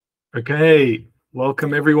Okay,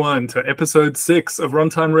 welcome everyone to episode 6 of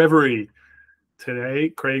Runtime Reverie. Today,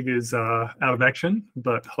 Craig is out of action,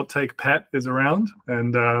 but Hot Take Pat is around,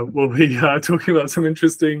 and we'll be talking about some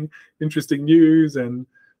interesting news and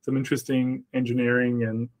some interesting engineering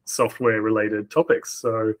and software-related topics.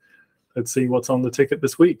 So let's see what's on the ticket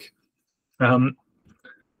this week. How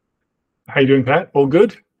you doing, Pat? All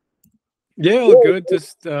good? Yeah, all good.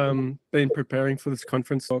 Just been preparing for this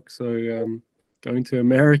conference talk, so going to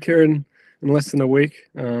America in less than a week.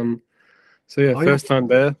 First time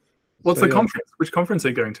there. What's the conference? Which conference are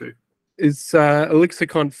you going to? It's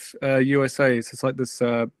ElixirConf USA. So it's like this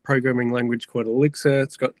programming language called Elixir.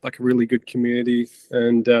 It's got like a really good community,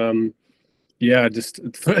 and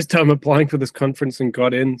just the first time applying for this conference and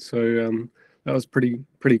got in. So that was pretty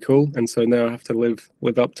cool. And so now I have to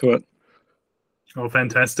live up to it. Oh,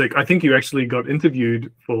 fantastic! I think you actually got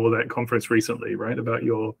interviewed for that conference recently, right? About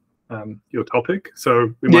your topic.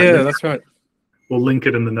 So we might that's right. We'll link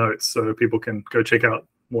it in the notes so people can go check out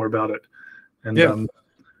more about it. And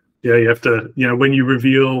you have to, when you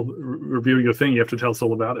reveal your thing, you have to tell us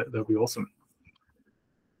all about it. That'd be awesome.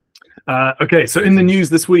 Okay, so in the news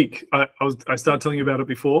this week, I started telling you about it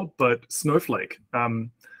before, but Snowflake.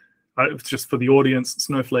 Just for the audience,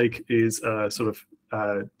 Snowflake is a sort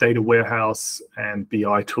of data warehouse and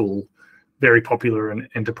BI tool, very popular in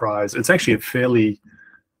enterprise. It's actually a fairly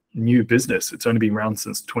new business. It's only been around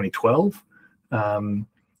since 2012.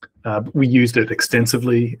 We used it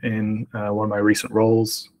extensively in one of my recent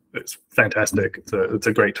roles. It's fantastic. It's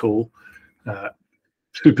a great tool.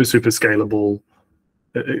 Super scalable,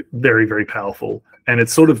 very, very powerful. And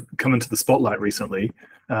it's sort of come into the spotlight recently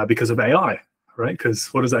because of AI, right?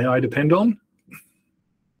 Because what does AI depend on?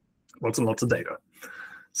 Lots and lots of data.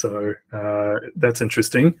 So that's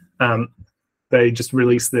interesting. They just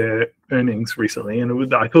released their earnings recently,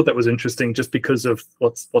 and I thought that was interesting just because of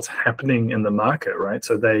what's happening in the market, right?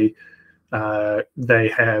 So they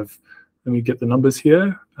have, let me get the numbers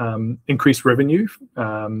here, increased revenue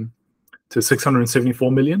to 674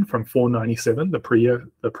 million from 497 the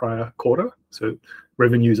prior quarter. So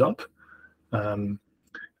revenue's up.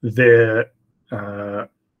 Their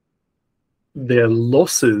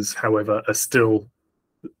losses, however, are still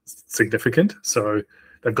significant. So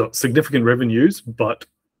they've got significant revenues, but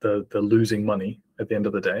they're losing money at the end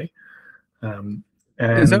of the day. And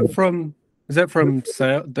is that from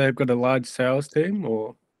sales? They've got a large sales team,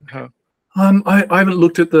 or how? I haven't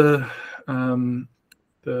looked at the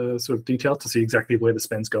sort of detail to see exactly where the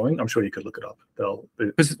spend's going. I'm sure you could look it up.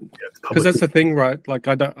 Because that's the thing, right? Like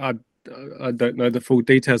I don't know the full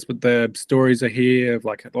details, but the stories are here of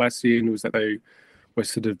like Atlassian was that they were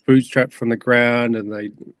sort of bootstrapped from the ground, and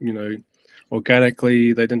they,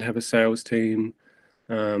 organically they didn't have a sales team,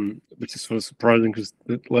 which is sort of surprising because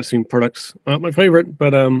the Atlassian products aren't my favorite.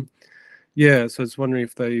 But so I was wondering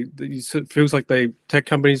if it feels like tech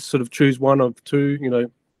companies sort of choose one of two,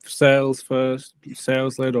 sales first,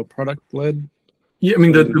 sales led or product led. Yeah, I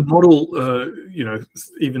mean the model,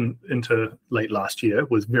 even into late last year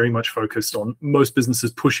was very much focused on most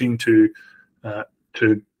businesses pushing to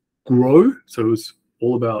grow. So it was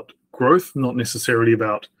all about growth, not necessarily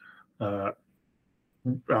about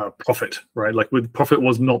profit, right? Like with profit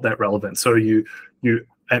was not that relevant. So you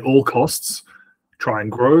at all costs try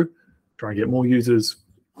and grow, try and get more users,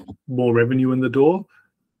 more revenue in the door,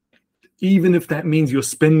 even if that means you're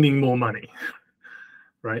spending more money,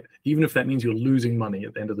 right? Even if that means you're losing money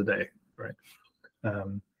at the end of the day, right?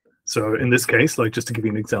 So in this case, like just to give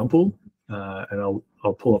you an example, and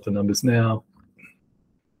I'll pull up the numbers now.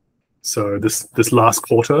 So this last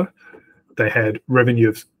quarter, they had revenue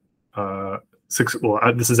of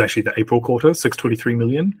this is actually the April quarter, 623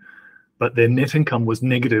 million, but their net income was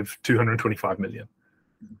negative 225 million.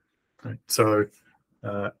 Right? So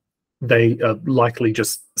they are likely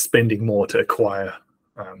just spending more to acquire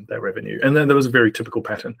that revenue. And then there was a very typical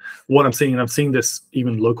pattern. What I'm seeing, and I've seen this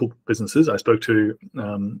even local businesses. I spoke to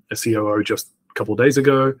a COO just a couple of days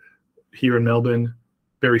ago here in Melbourne,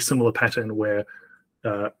 very similar pattern where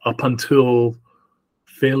up until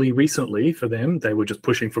fairly recently for them, they were just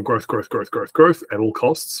pushing for growth at all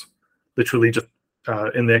costs. Literally just,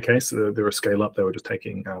 in their case, they're a scale up. They were just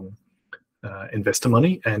taking investor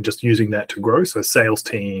money and just using that to grow. So sales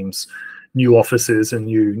teams, new offices and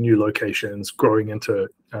new locations, growing into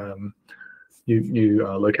new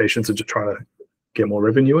locations and just trying to get more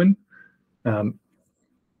revenue in,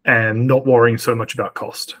 and not worrying so much about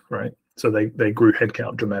cost, right? So they grew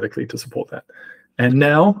headcount dramatically to support that. And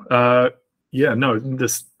now,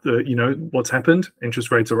 what's happened?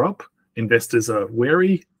 Interest rates are up. Investors are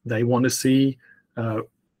wary. They want to see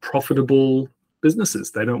profitable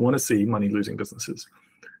businesses. They don't want to see money-losing businesses.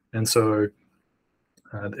 and so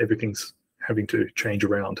everything's having to change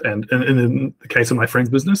around. And in the case of my friend's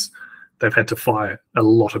business, they've had to fire a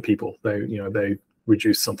lot of people. They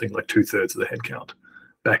reduced something like 2/3 of the headcount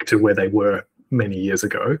back to where they were many years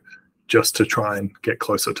ago, just to try and get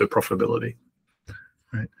closer to profitability.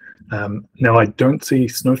 Right. Now, I don't see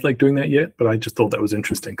Snowflake doing that yet, but I just thought that was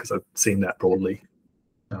interesting because I've seen that broadly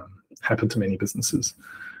happen to many businesses.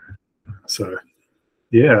 So,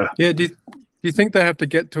 yeah. Yeah. Do you think they have to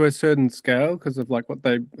get to a certain scale because of like what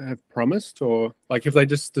they have promised, or like if they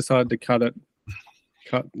just decide to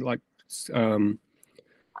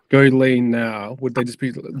go lean now, would they just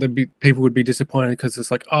people would be disappointed because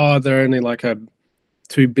it's like, oh, they're only like a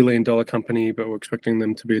 $2 billion company, but we're expecting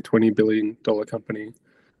them to be a $20 billion company. Do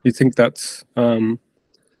you think that's the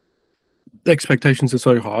expectations are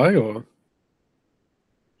so high, or?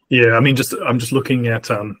 Yeah, I mean, I'm just looking at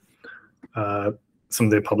some of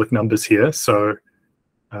their public numbers here. So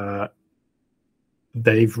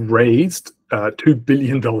they've raised $2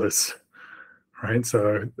 billion, right?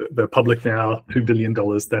 So they're public now, $2 billion.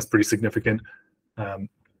 That's pretty significant. You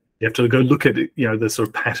have to go look at the sort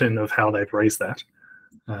of pattern of how they've raised that.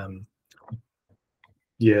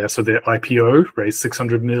 Yeah, so their IPO raised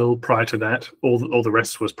 600 mil prior to that. All the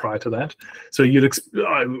rest was prior to that. So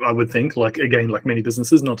I would think, like many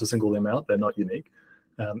businesses, not to single them out, they're not unique.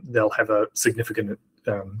 They'll have a significant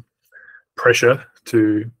pressure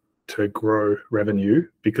to grow revenue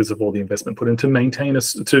because of all the investment put in to maintain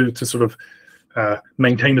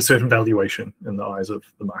maintain a certain valuation in the eyes of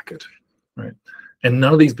the market, right? And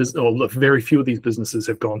none of these very few of these businesses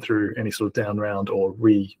have gone through any sort of down round or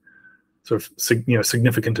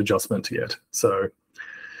significant adjustment yet. So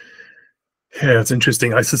yeah, it's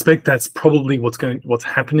interesting. I suspect that's probably what's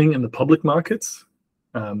happening in the public markets.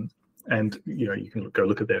 And you can go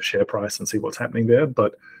look at their share price and see what's happening there,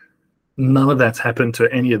 but none of that's happened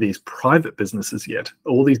to any of these private businesses yet.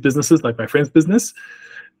 All these businesses, like my friend's business,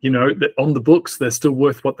 on the books, they're still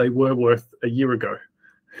worth what they were worth a year ago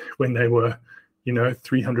when they were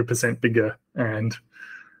 300% bigger and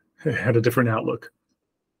had a different outlook.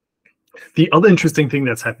 The other interesting thing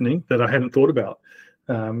that's happening that I hadn't thought about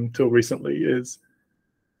till recently is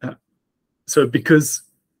because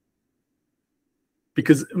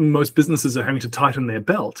most businesses are having to tighten their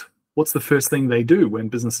belt, what's the first thing they do when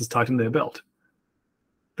businesses tighten their belt?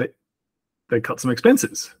 They cut some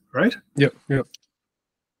expenses, right? Yep.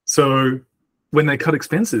 So when they cut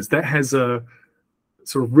expenses, that has a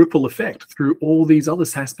sort of ripple effect through all these other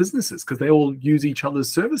SaaS businesses because they all use each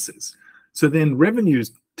other's services. So then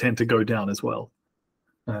revenues tend to go down as well.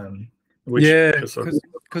 Because it's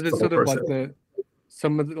sort of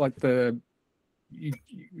like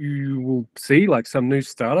you will see like some new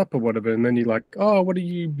startup or whatever, and then you're like, oh, what are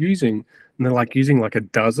you using? And they're like using like a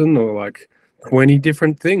dozen or like 20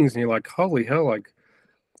 different things, and you're like, holy hell, like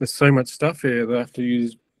there's so much stuff here they have to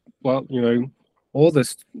use. Well, all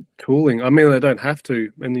this tooling. I mean, they don't have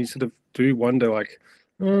to, and you sort of do wonder, like,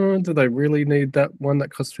 do they really need that one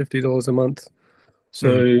that costs $50 a month?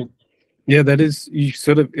 So, yeah, that is it's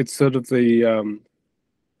sort of the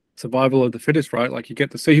survival of the fittest, right? Like you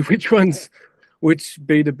get to see which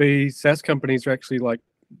B2B SaaS companies are actually like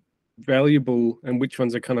valuable, and which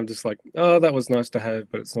ones are kind of just like, oh, that was nice to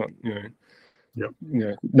have, but it's not,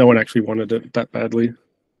 no one actually wanted it that badly.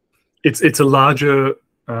 It's a larger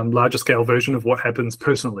scale version of what happens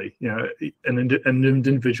personally. An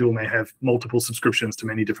individual may have multiple subscriptions to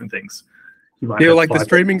many different things. Like the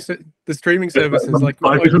streaming services, like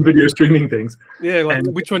 5 different video streaming things. Yeah, like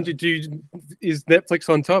which one is Netflix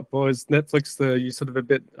on top, or is Netflix you sort of a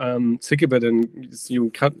bit sick of it and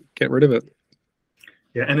you get rid of it?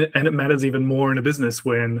 Yeah, and it matters even more in a business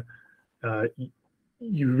when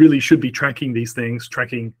you really should be tracking these things,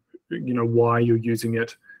 tracking why you're using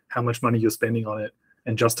it, how much money you're spending on it,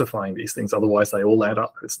 and justifying these things. Otherwise, they all add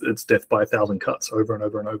up. It's death by 1,000 cuts over and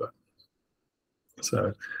over and over.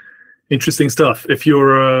 So interesting stuff. If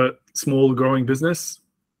you're a small growing business,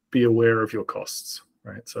 be aware of your costs,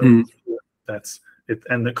 right? So that's it.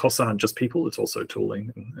 And the costs aren't just people, it's also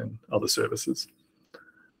tooling and other services.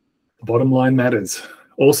 The bottom line matters.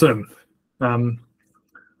 Awesome. What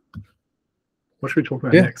should we talk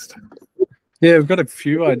about next? Yeah, we've got a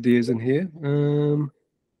few ideas in here.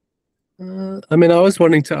 I mean, I was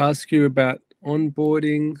wanting to ask you about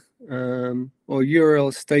onboarding, or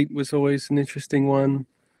URL state was always an interesting one.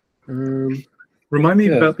 Remind me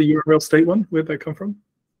about the URL state one. Where'd that come from?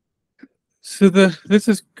 So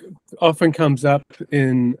this often comes up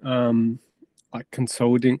in like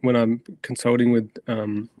consulting, when I'm consulting with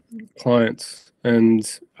clients,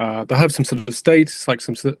 and they'll have some sort of states, like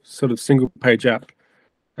some sort of single page app,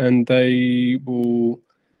 and they will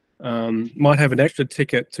might have an extra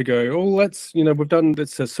ticket to go, oh, let's, we've done,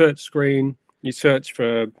 it's a search screen. You search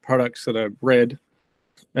for products that are red,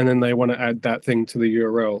 and then they want to add that thing to the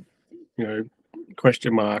URL,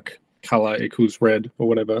 question mark, color equals red or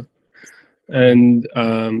whatever. And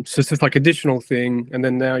so it's just like additional thing. And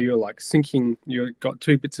then now you're like syncing, you've got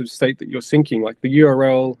two bits of state that you're syncing, like the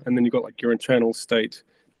URL, and then you've got like your internal state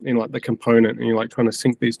in like the component, and you're like trying to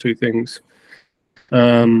sync these two things.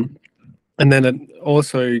 And then it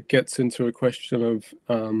also gets into a question of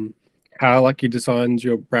how like you designed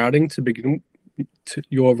your routing to begin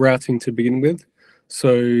with.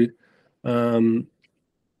 So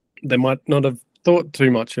they might not have thought too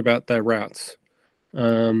much about their routes.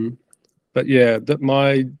 But yeah, there's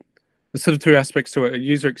sort of two aspects to it: a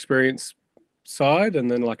user experience side, and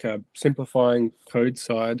then like a simplifying code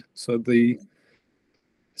side. So the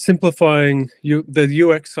simplifying the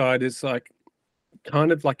UX side is like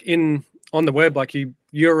kind of like on the web, like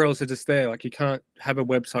URLs are just there. Like you can't have a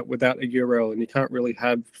website without a URL, and you can't really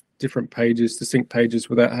have different pages, distinct pages,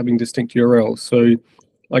 without having distinct URLs. So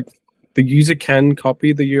like the user can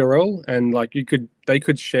copy the URL, and like they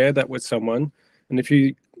could share that with someone. And if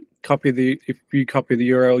you copy the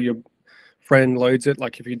URL, your friend loads it.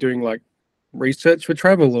 Like if you're doing like research for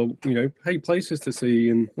travel, or hey, places to see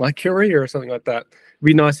in like Korea or something like that, it'd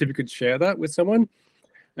be nice if you could share that with someone.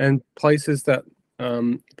 And places that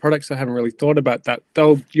products that haven't really thought about that,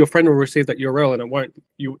 your friend will receive that URL, and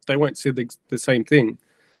they won't see the same thing,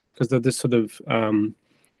 because they're this sort of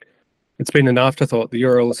it's been an afterthought. The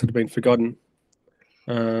URL has sort of been forgotten.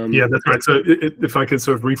 Yeah, that's right. So if I could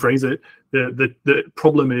sort of rephrase it, the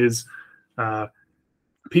problem is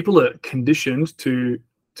people are conditioned to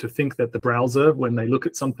think that the browser, when they look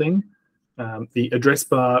at something, the address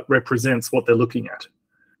bar represents what they're looking at,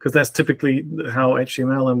 because that's typically how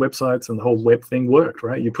HTML and websites and the whole web thing worked,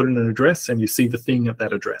 right? You put in an address and you see the thing at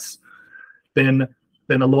that address. Then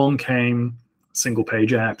along came single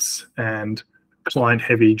page apps and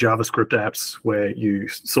client-heavy JavaScript apps where you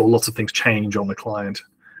saw lots of things change on the client.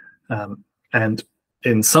 And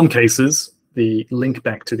in some cases, the link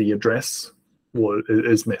back to the address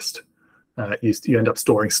is missed. You end up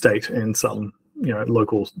storing state in some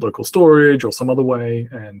local storage or some other way,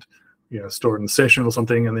 and store it in the session or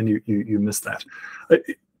something, and then you miss that.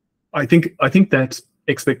 I think that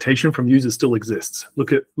expectation from users still exists.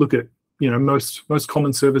 Look at most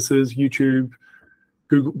common services, YouTube,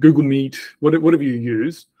 Google Meet, whatever you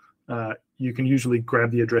use, you can usually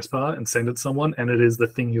grab the address bar and send it to someone, and it is the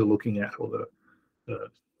thing you're looking at, or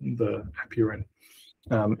the app you're in.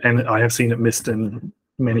 And I have seen it missed in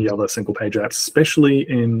many other single page apps, especially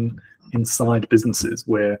inside businesses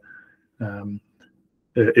where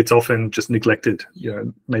it's often just neglected.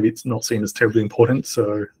 Maybe it's not seen as terribly important,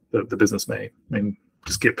 so the business may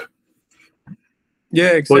skip. Yeah,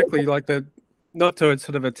 exactly. Like not to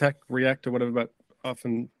sort of attack React or whatever, but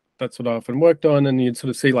often that's what I often worked on, and you'd sort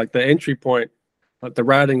of see like the entry point, like the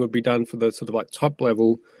routing would be done for the sort of like top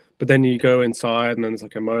level, but then you go inside and then there's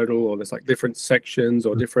like a modal, or there's like different sections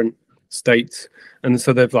or different states, and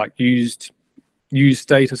so they've like used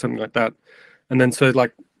state or something like that, and then so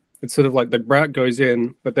like it's sort of like the route goes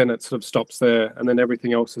in, but then it sort of stops there, and then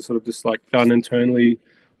everything else is sort of just like done internally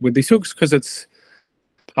with these hooks, because it's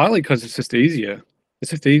just easier. It's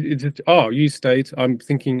just use state. I'm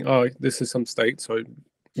thinking, this is some state, so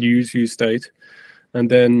use state, and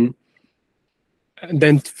then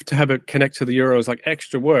to have it connect to the URL is like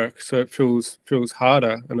extra work, so it feels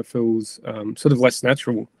harder, and it feels sort of less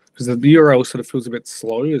natural, because the URL sort of feels a bit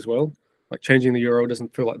slow as well. Like changing the URL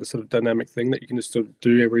doesn't feel like the sort of dynamic thing that you can just sort of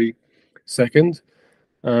do every second.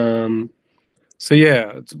 So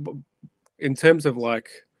yeah, in terms of like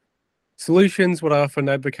solutions, what I often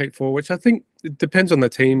advocate for, which I think it depends on the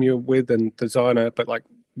team you're with and designer, but like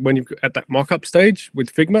when you're at that mock-up stage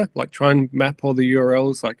with Figma, like try and map all the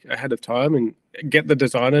URLs like ahead of time and get the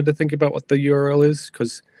designer to think about what the URL is,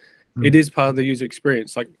 because it is part of the user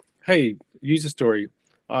experience. Like, hey, user story,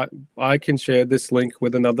 I can share this link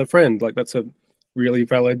with another friend. Like that's a really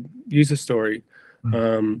valid user story.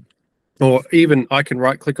 Or even I can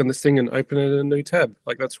right click on this thing and open it in a new tab.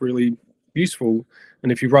 Like that's really useful.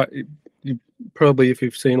 And if you if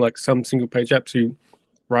you've seen like some single page apps, you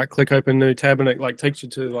right click, open a new tab, and it like takes you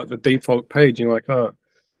to like the default page. And you're like, oh,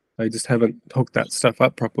 they just haven't hooked that stuff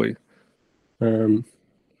up properly. So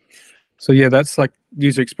yeah, that's like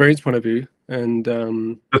user experience point of view, and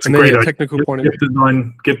that's and a great technical point of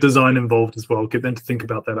view. Get design involved as well. Get them to think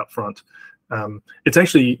about that up front. It's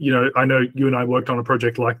actually, I know you and I worked on a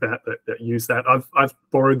project like that used that. I've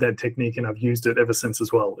borrowed that technique and I've used it ever since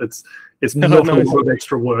as well. It's not a lot of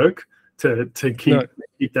extra work to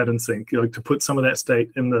keep that in sync, like to put some of that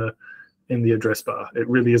state in the address bar. It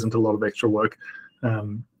really isn't a lot of extra work,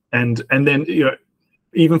 and then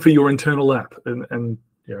even for your internal app, and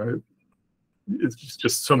it's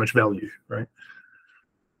just so much value, right?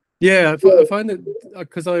 Yeah, I find that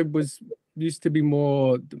because I was used to be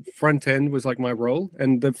more front end was like my role,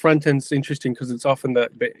 and the front end's interesting because it's often the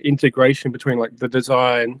integration between like the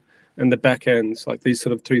design and the back ends, like these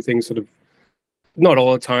sort of two things sort of not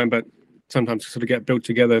all the time, but sometimes sort of get built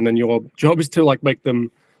together, and then your job is to like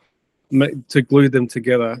to glue them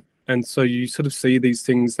together. And so you sort of see these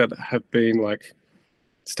things that have been like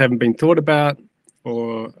just haven't been thought about,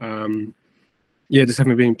 or just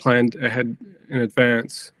haven't been planned ahead in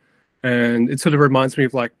advance. And it sort of reminds me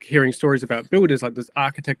of like hearing stories about builders, like this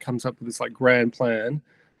architect comes up with this like grand plan,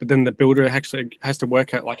 but then the builder actually has to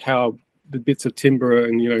work out like how the bits of timber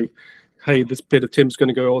and, hey, this bit of timber is going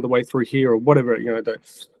to go all the way through here or whatever, I don't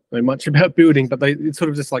know much about building, but it's sort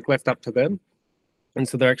of just like left up to them. And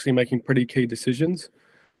so they're actually making pretty key decisions.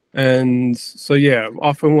 And so,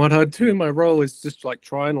 often what I do in my role is just like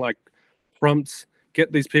try and like prompt,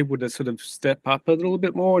 get these people to sort of step up a little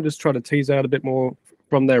bit more, just try to tease out a bit more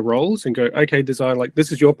from their roles and go, okay, design, like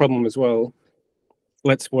this is your problem as well.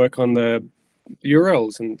 Let's work on the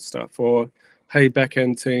URLs and stuff. Or, hey,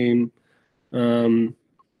 backend team,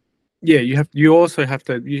 you also have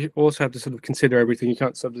to sort of consider everything. You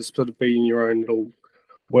can't sort of be in your own little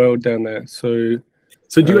world down there. So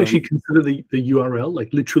do you actually consider the URL,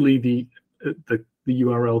 like literally the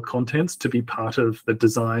URL contents, to be part of the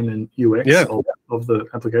design and UX of the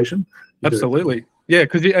application? Absolutely. Yeah,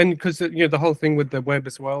 because the whole thing with the web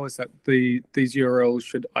as well is that these URLs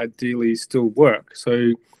should ideally still work.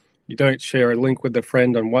 So you don't share a link with a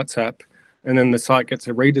friend on WhatsApp, and then the site gets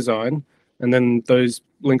a redesign, and then those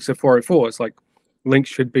links are 404s. Like links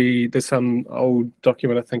should be, there's some old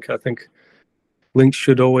document I think links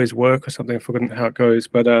should always work or something. I've forgotten how it goes,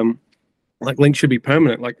 but like links should be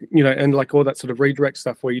permanent. Like and like all that sort of redirect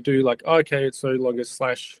stuff where you do like, okay, it's no longer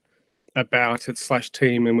 /about, it's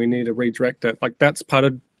 /team, and we need to redirect it. Like that's part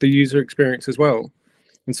of the user experience as well.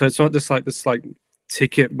 And so it's not just like this like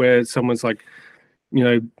ticket where someone's like,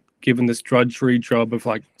 given this drudgery job of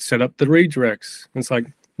like set up the redirects. And it's like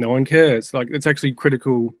no one cares. Like it's actually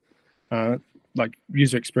critical, like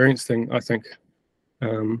user experience thing, I think,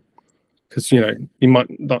 because you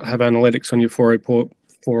might not have analytics on your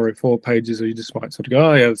 404 pages, or you just might sort of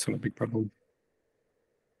go, oh yeah, that's not a big problem.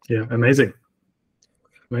 Yeah, amazing,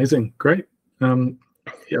 great. I'm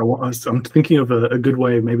thinking of a good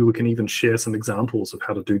way. Maybe we can even share some examples of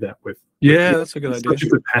how to do that with. That's a good idea. It's a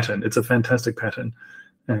good pattern. It's a fantastic pattern,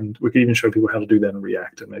 and we can even show people how to do that in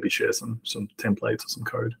React, and maybe share some templates or some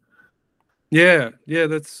code.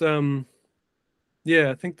 That's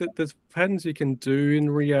I think that there's patterns you can do in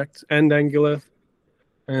React and Angular,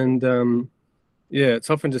 and it's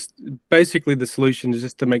often just basically the solution is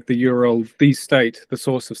just to make the URL the state, the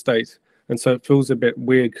source of state. And so it feels a bit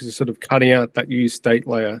weird because you're sort of cutting out that use state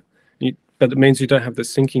layer. But it means you don't have the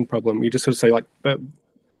syncing problem. You just sort of say like, the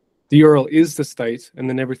URL is the state, and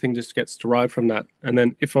then everything just gets derived from that. And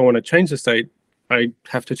then if I want to change the state, I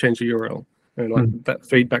have to change the URL. And like that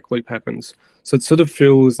feedback loop happens. So it sort of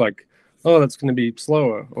feels like, oh, that's going to be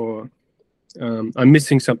slower, or I'm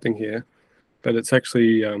missing something here. But it's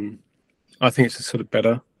actually, I think it's just sort of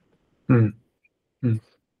better.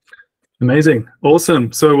 Amazing.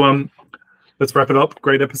 Awesome. So let's wrap it up.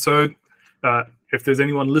 Great episode. If there's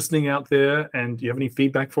anyone listening out there and you have any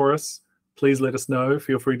feedback for us, please let us know.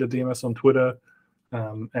 Feel free to DM us on Twitter,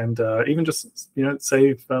 and even just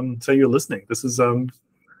say you're listening. This is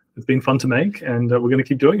it's been fun to make, and we're going to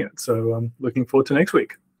keep doing it. So I'm looking forward to next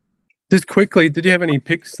week. Just quickly, did you have any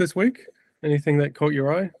picks this week? Anything that caught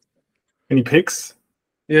your eye? Any picks?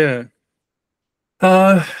 Yeah.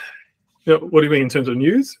 What do you mean in terms of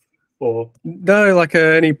news? Or no, like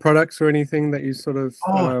any products or anything that you sort of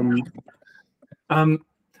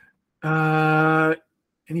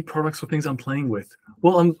any products or things I'm playing with?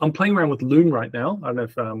 Well, I'm playing around with Loom right now. I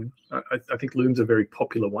don't know if I think Loom's a very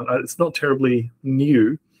popular one. It's not terribly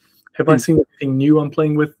new. Have I seen anything new I'm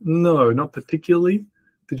playing with? No, not particularly.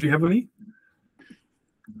 Did you have any?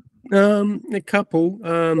 A couple.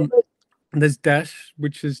 There's Dash,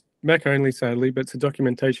 which is Mac only, sadly, but it's a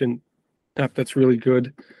documentation app that's really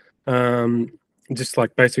good. Just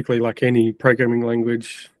like basically like any programming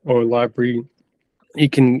language or library,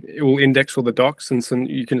 it will index all the docs, and so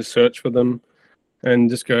you can just search for them and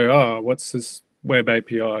just go, oh, what's this web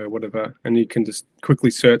API or whatever, and you can just quickly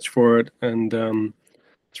search for it, and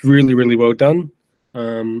it's really, really well done.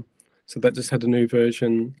 So that just had a new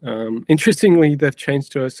version. Interestingly, they've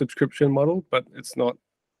changed to a subscription model, but it's not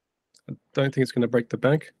don't think it's going to break the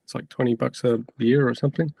bank. It's like $20 a year or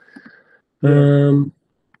something.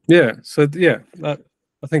 Yeah. So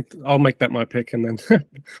I think I'll make that my pick, and then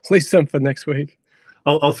at least some for next week.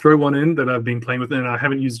 I'll throw one in that I've been playing with, and I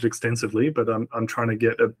haven't used it extensively, but I'm trying to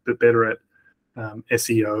get a bit better at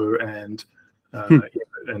SEO and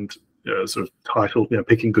sort of title,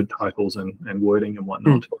 picking good titles and wording and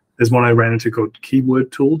whatnot. There's one I ran into called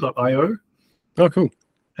keywordtool.io. Oh, cool.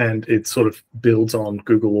 And it sort of builds on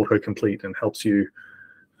Google autocomplete and helps you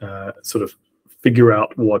sort of figure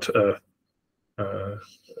out what a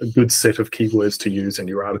good set of keywords to use in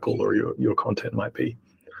your article or your content might be.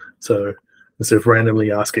 So instead of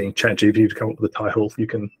randomly asking ChatGPT to come up with a title, you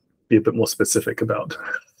can be a bit more specific about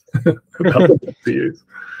what to use.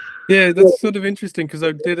 Yeah, that's sort of interesting, because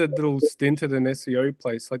I did a little stint at an SEO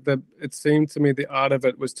place. Like it seemed to me the art of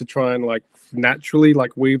it was to try and like naturally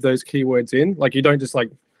like weave those keywords in. Like you don't just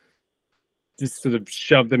sort of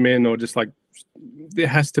shove them in, or just like there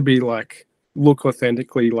has to be like look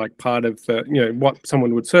authentically like part of the what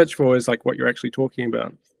someone would search for is like what you're actually talking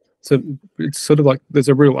about. So it's sort of like there's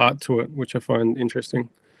a real art to it, which I find interesting.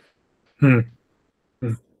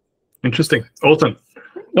 Interesting. Awesome.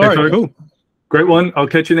 All right, cool. Great one. I'll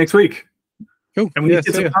catch you next week. Cool. And we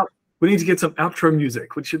need to get some outro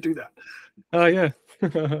music. We should do that. Oh, yeah.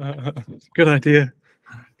 Good idea.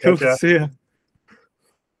 Cool. See ya.